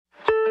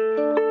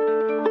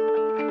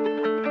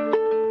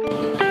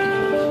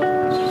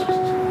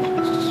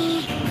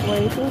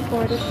waiting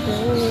for the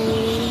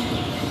train.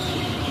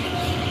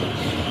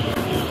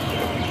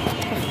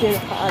 Kasi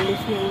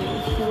nakaalis yung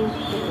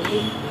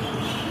train.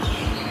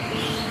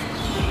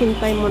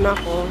 Hintay muna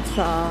ako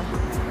sa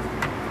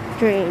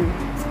train.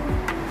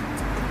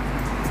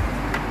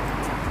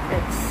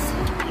 It's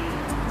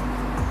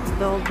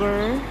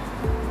Dover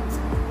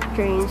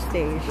train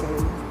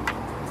station.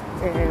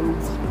 And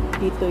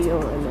dito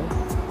yung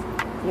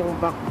yung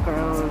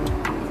background.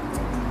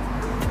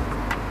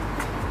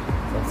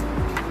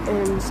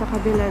 And sa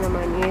kabila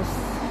naman is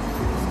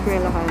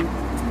eskwelahan.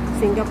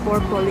 Singapore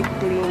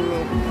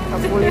Polyclinic.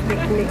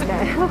 Polytechnic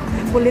dahil.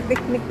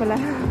 Polytechnic pala.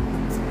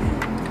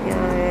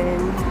 Yan.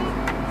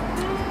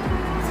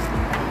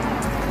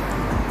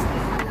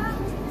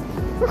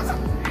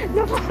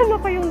 Napakano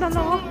kayong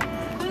dalawa?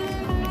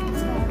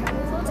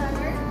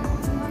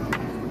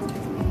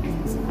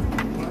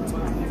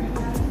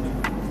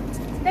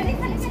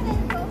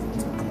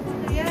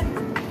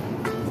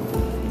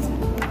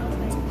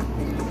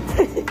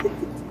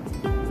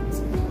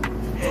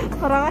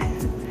 Parang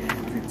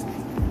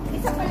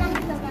isa pa lang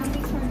ito ba?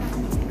 Picture lang.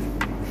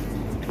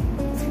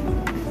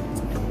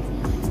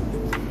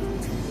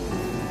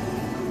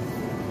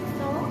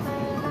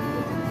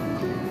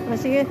 So?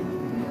 Sige.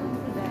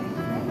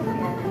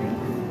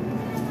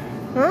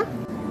 Huh?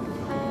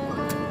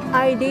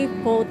 ID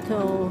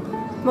photo.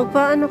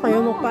 Magpa-ano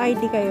kayo?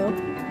 Magpa-ID kayo?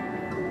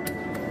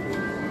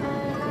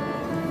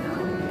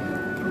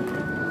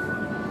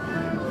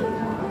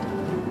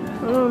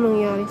 Ano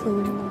nangyari sa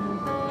inyo?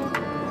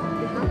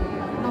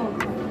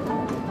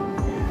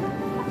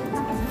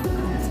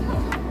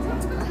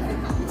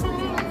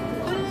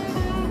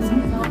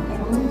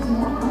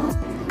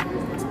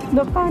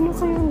 Paano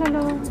kayong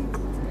dalawa?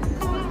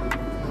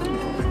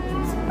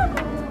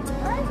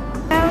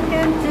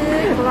 Welcome to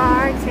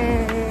Clarke Quay.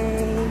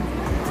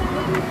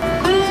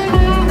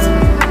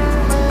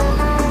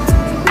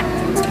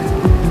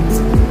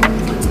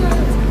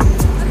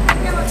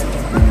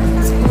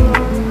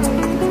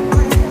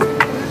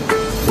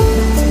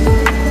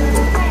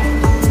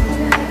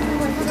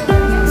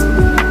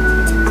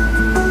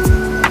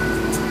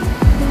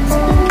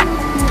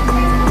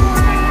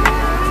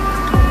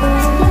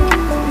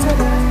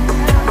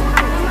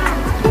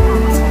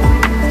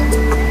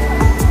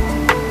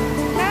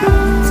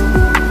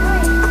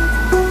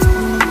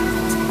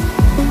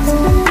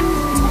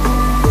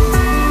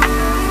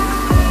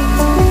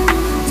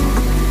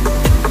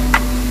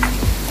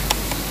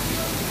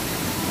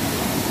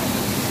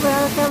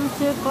 Welcome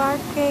to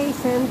Clarke Quay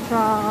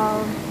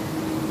Central.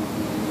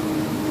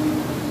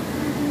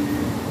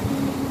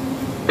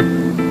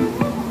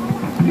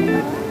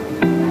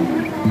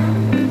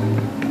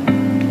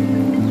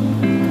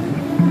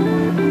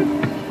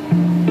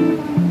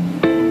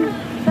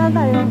 Saan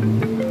tayo?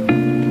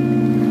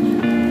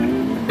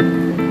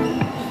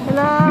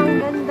 Wala, ang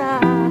ganda.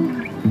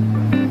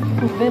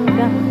 Ang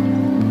ganda.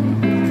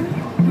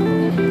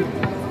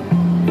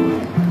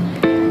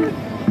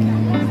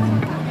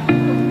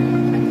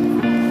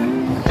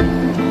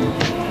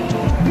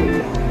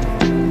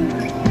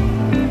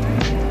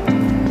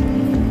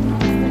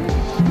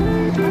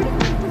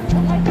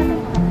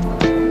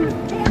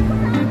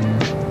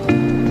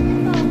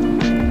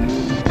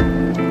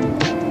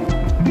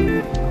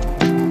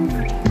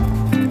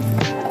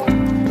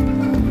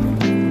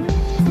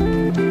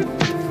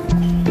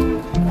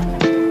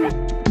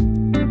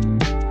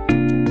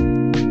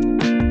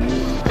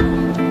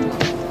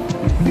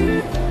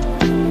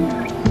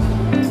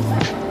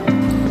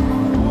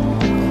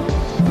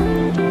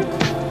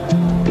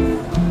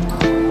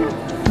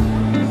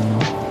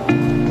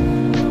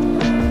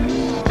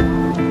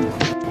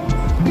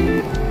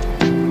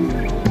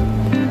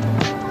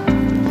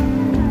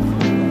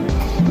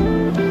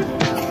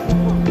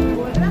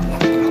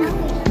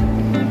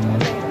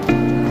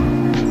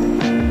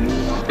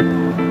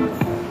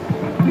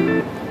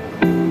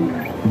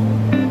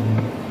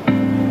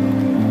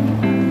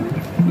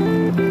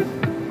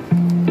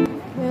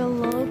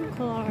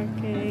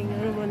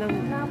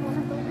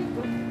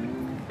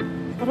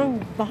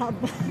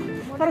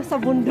 Parang sa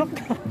bundok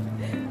ka.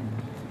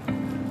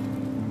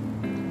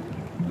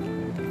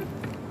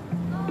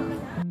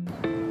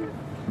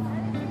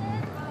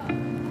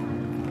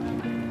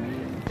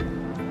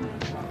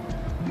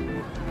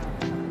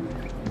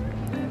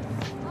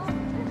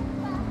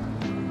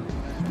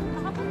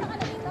 Nakapunta ka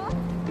na dito?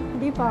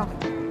 Hindi pa.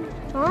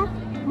 Ha?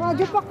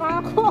 Madyo pa ka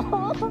ako.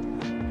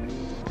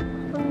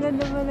 Ang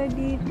ganda pala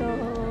dito.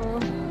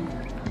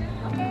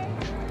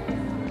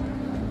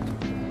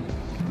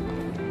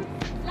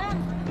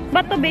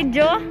 Ba't to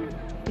video?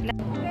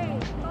 Okay,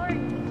 turn.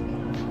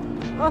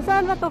 O,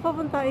 saan ba ito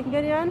papunta?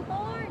 Ganyan?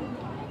 Turn!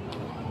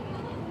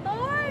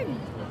 Turn!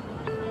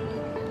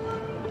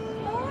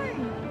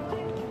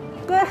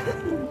 Turn!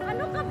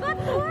 Ano ka ba?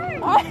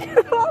 Turn! Ay,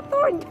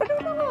 turn!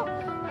 Ganun ako.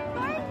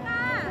 Turn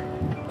ka!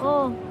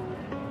 Oh.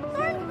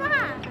 Turn ka!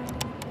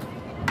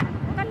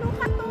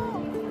 Kaluka to!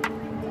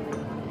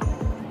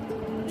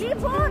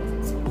 Libot!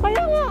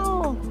 Kaya nga,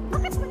 oh.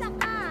 Bakit wala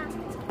ka?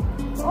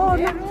 Oh,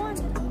 meron!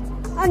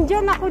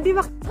 andyan ako, di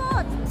ba?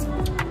 Libot!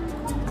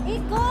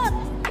 ikot.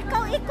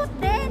 Ikaw ikot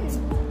din.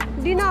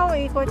 Hindi na ako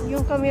ikot.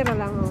 Yung camera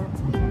lang. Oh.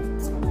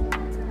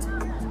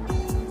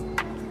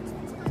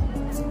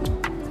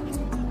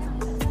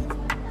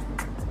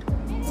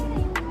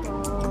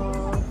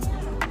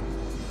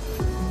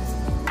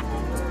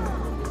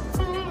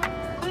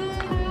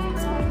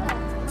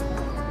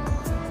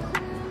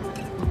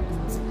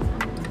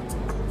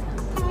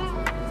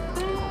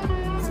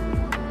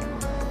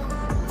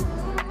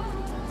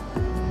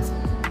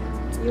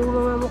 Yung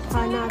mga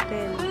mukha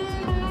natin.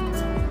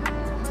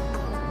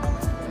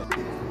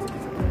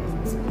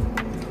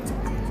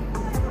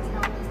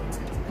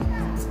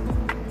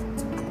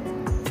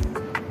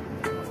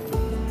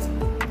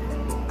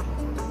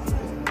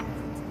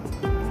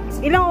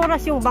 Ilang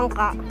oras yung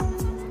bangka?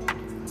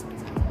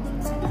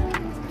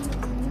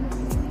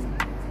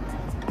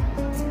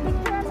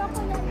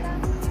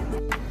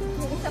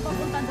 Yung isa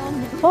papunta doon.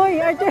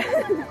 Hoy, Arthur!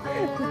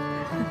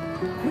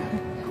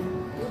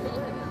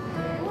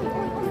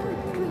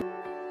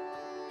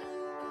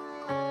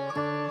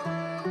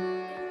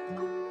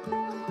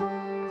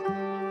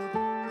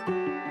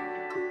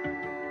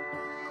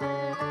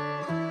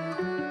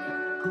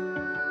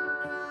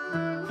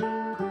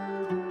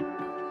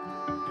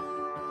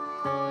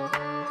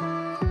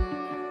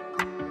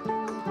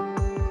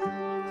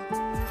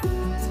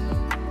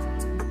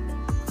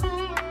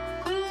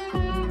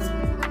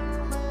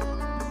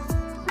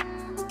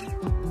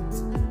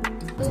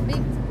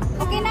 Tubig.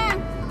 Okay na.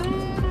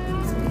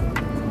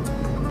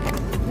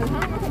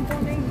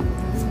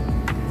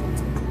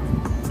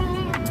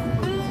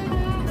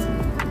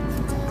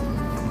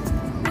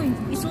 Uy,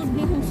 isod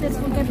niya yung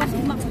cellphone kay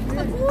Pasig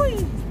makita. Uy!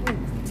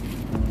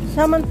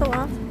 Saman to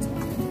ah.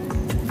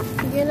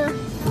 Sige na.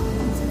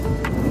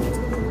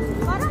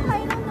 Parang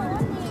mayroon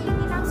noon eh.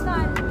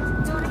 Tinanggal.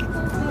 During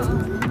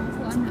COVID.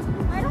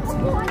 Mayroong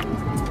upuan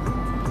dito.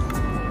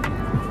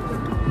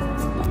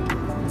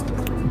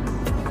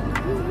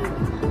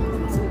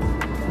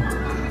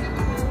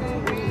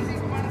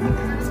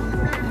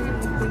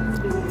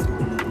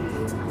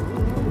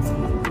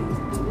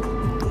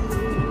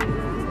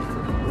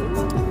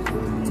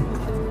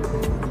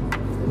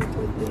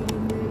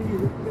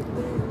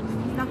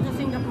 Sa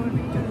Singapore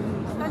picture.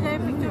 Kasi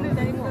picture ni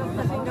dahil ko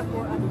sa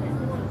Singapore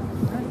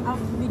at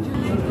video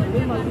niya.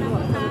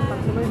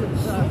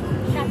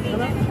 Shopping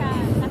na siya.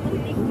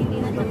 Nakunting hindi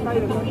na siya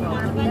magpapakita.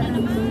 Kaya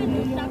naman,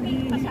 shopping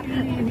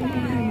pa-shopping na siya.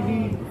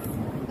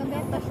 Gabi,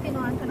 tapos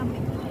kinuhaan ko ng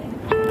picture.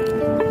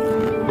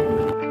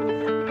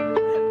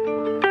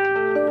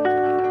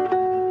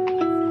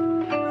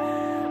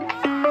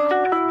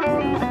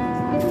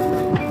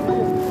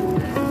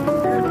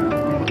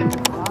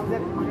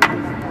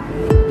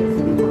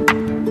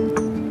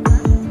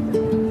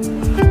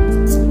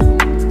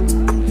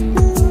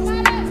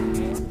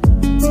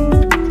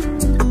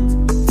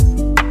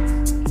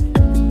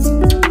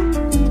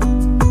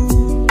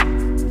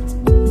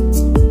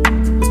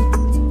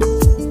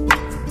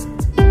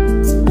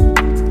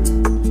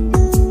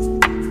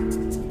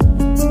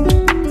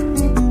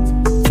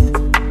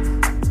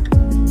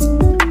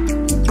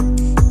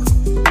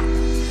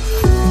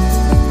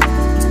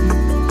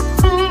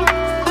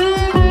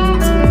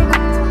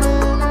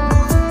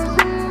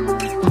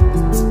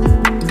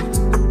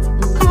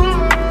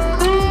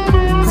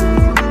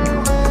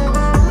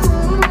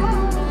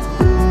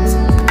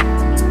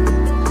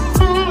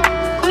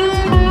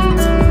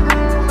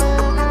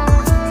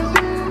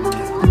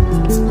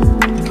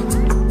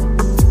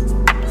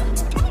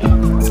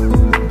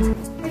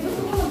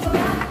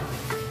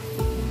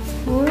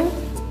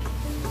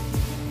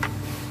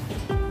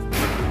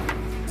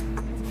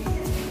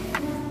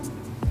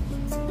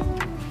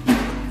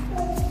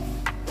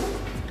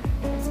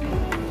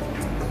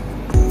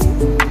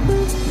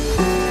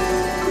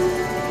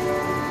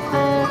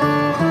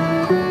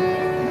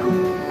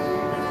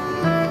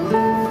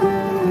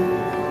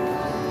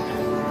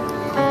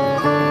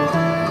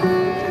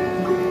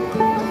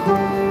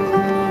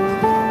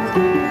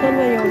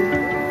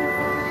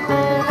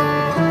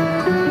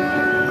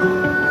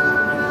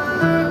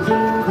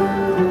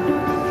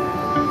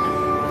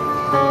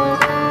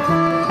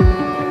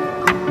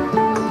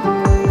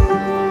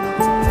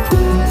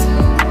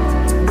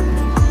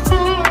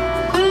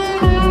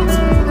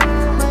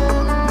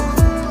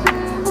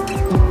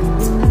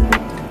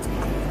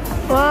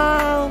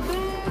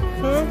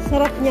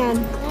 Sarap niyan.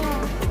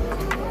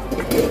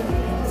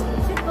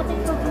 Sweet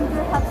potato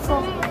ginger hot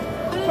sauce.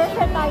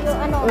 Share tayo,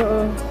 ano?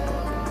 Oo.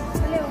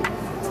 Aliw.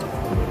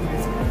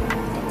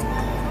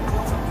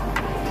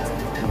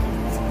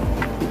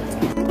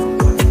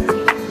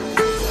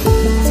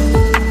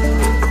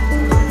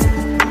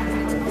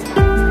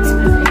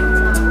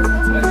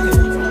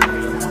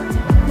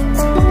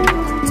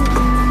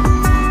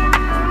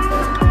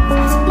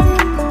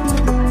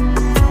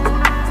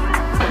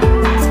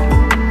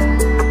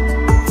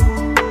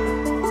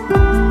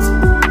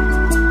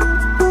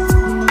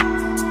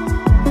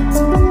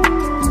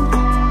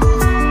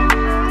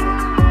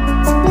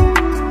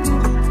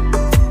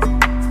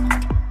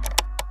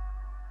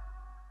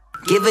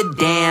 Give a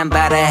damn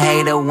about a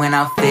hater when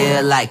I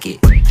feel like it.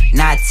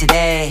 Not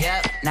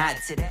today, not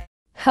today.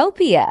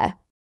 Hopia,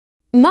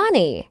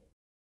 money,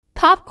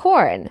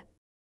 popcorn,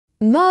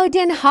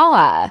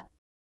 modinhala.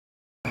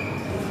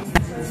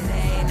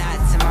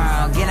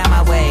 Get out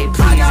my way,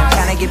 please, I'm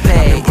trying to get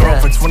paid.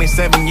 Broke for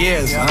 27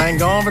 years, I ain't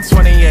going for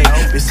 28.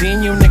 Been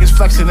seeing you niggas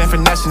flexing and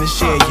finessing the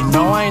shit. You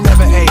know I ain't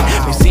never ate.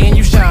 Been seeing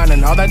you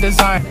shining, all that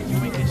design.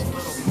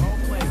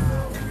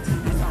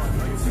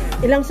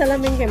 Ilang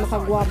salamin kayo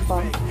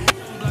makagwapa.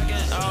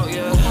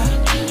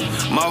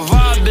 My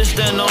vibe bitch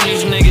stand on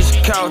these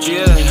niggas couch,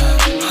 yeah.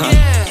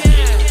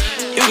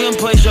 You can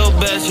place your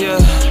bets, yeah.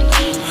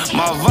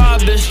 My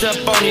vibe bitch step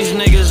on these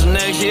niggas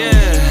necks, yeah.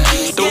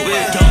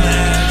 Stupid.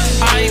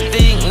 I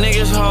think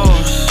niggas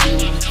hoes.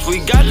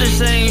 We got the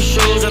same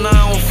shoes and I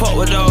don't fuck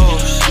with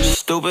those.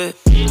 Stupid.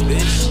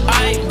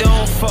 I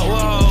don't fuck with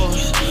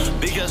hoes.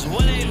 Because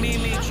when they meet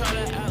me, try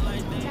to act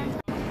like that.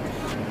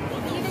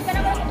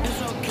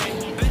 It's okay,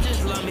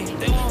 bitches love me,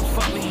 they won't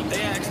fuck me.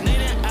 They ask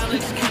Nate and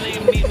Alex, can they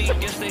meet me?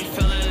 Guess they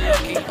feeling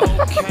lucky,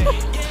 okay.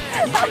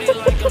 Party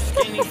like a